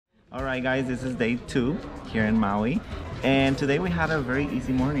All right, guys, this is day 2 here in Maui, and today we had a very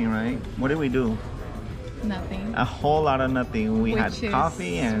easy morning, right? What did we do? Nothing. A whole lot of nothing. We had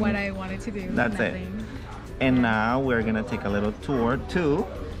coffee and what I wanted to do. That's nothing. it. And now we're gonna take a little tour to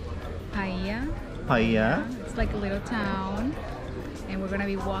Paia. Paia. It's like a little town, and we're gonna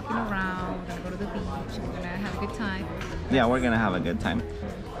be walking around. We're gonna go to the beach. We're gonna have a good time. Yeah, we're gonna have a good time.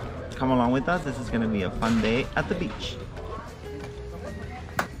 Come along with us. This is gonna be a fun day at the beach.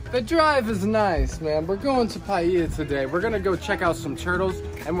 The drive is nice, man. We're going to Paia today. We're gonna go check out some turtles,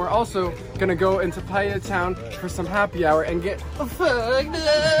 and we're also gonna go into Paia Town for some happy hour and get fucked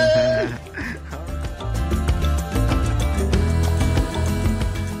up.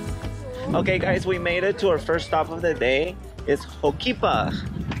 Okay, guys, we made it to our first stop of the day. It's Hookipa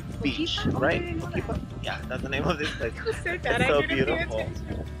Beach, right? Hookipa? Yeah, that's the name of this place. It's so beautiful.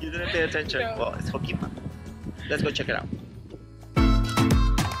 You didn't pay attention. No. Well, it's Hookipa. Let's go check it out.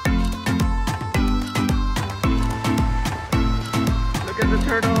 Look at the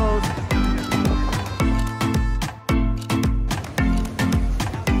turtles.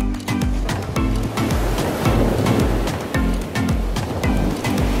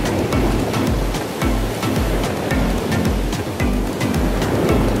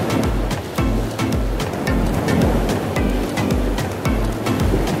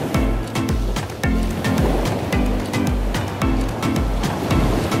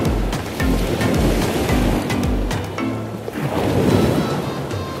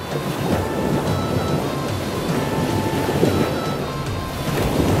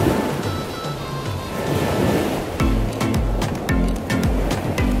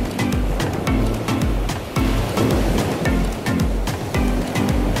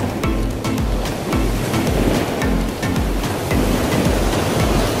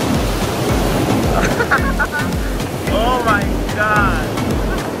 Oh my God.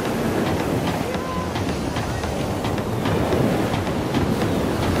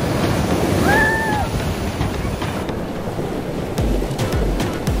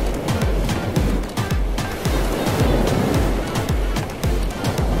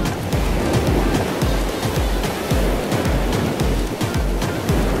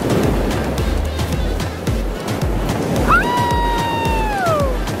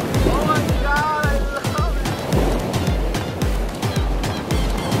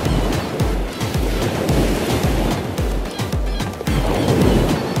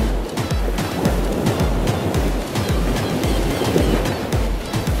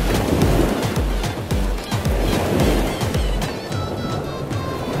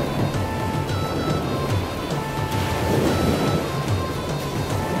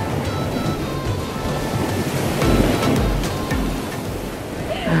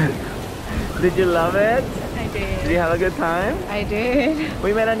 Did you love it? I did. Did you have a good time? I did.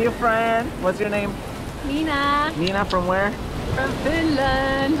 We met a new friend. What's your name? Nina Nina, from where? from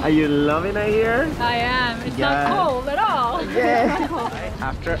Finland. Are you loving it here? I am. It's Yeah. not cold at all. Yeah.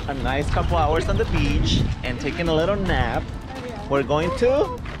 After a nice couple hours on the beach and taking a little nap, we're going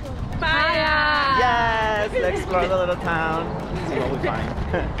to Paia. yes, let's explore the little town, see what we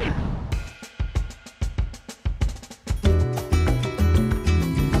find.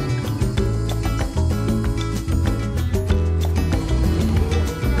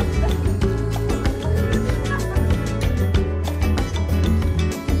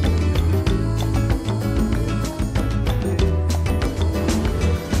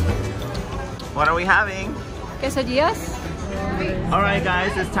 What are we having? Quesadillas. All right,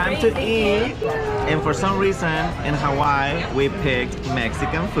 guys, it's time to eat. And for some reason, in Hawaii, we picked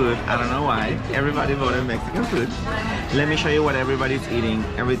Mexican food. I don't know why. Everybody voted Mexican food. Let me show you what everybody's eating.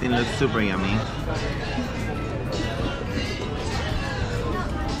 Everything looks super yummy.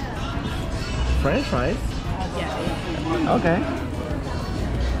 French fries? Yeah. Okay.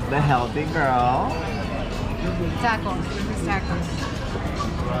 The healthy girl. Tacos.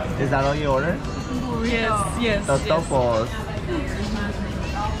 Tacos. Is that all you ordered? Yes. Yes. Totopos.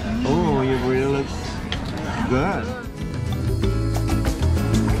 Ooh, you really look good.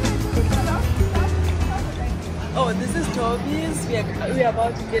 Oh, this is Toby's. We are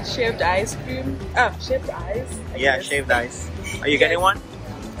about to get shaved ice cream. Shaved ice. I Yeah, guess. shaved ice. Are you getting one?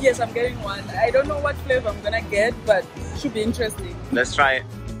 Yes, I'm getting one. I don't know what flavor I'm gonna get, but it should be interesting. Let's try it.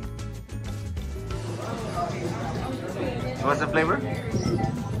 What's the flavor?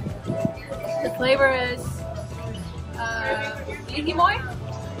 The flavor is Hikimoy,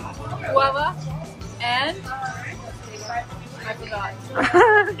 guava, and I forgot.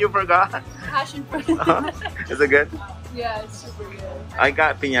 You forgot? Passion fruit. Is it good? Yeah, it's super good. I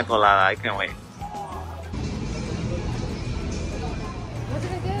got piña colada. I can't wait. What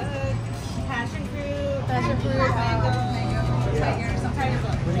did I get? your food.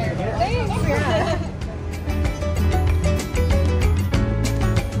 Thanks. Yeah.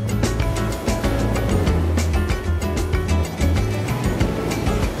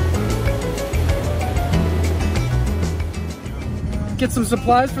 Get some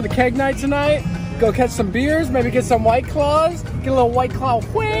supplies for the keg night tonight. Go catch some beers, maybe get some White Claws. Get a little White Claw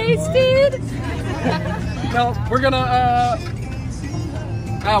wasted. No, we're gonna,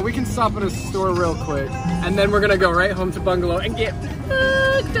 we can stop at a store real quick. And then we're gonna go right home to Bungalow and get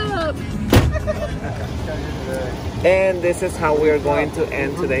fucked up. And this is how we are going to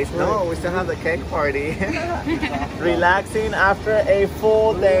end today's. No, we still have the cake party. Relaxing after a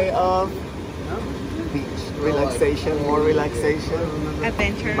full day of beach relaxation, more relaxation.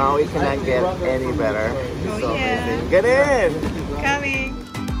 Adventure. Maui cannot get any better. Oh, So yeah. amazing. Get in! Coming.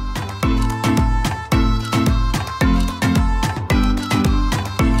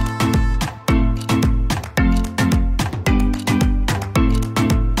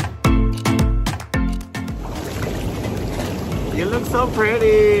 You look so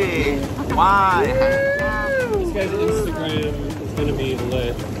pretty! Why? This guy's Instagram is gonna be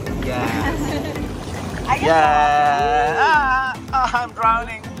lit. Yes. Yeah! I'm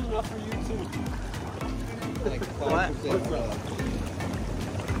drowning. What?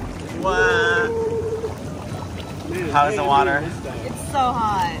 What? How is the water? It's so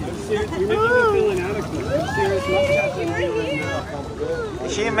hot. You're making me feel inadequate.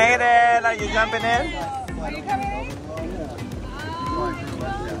 She made it! Are you jumping in? Are you coming?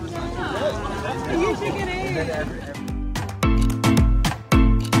 Are you chicken in?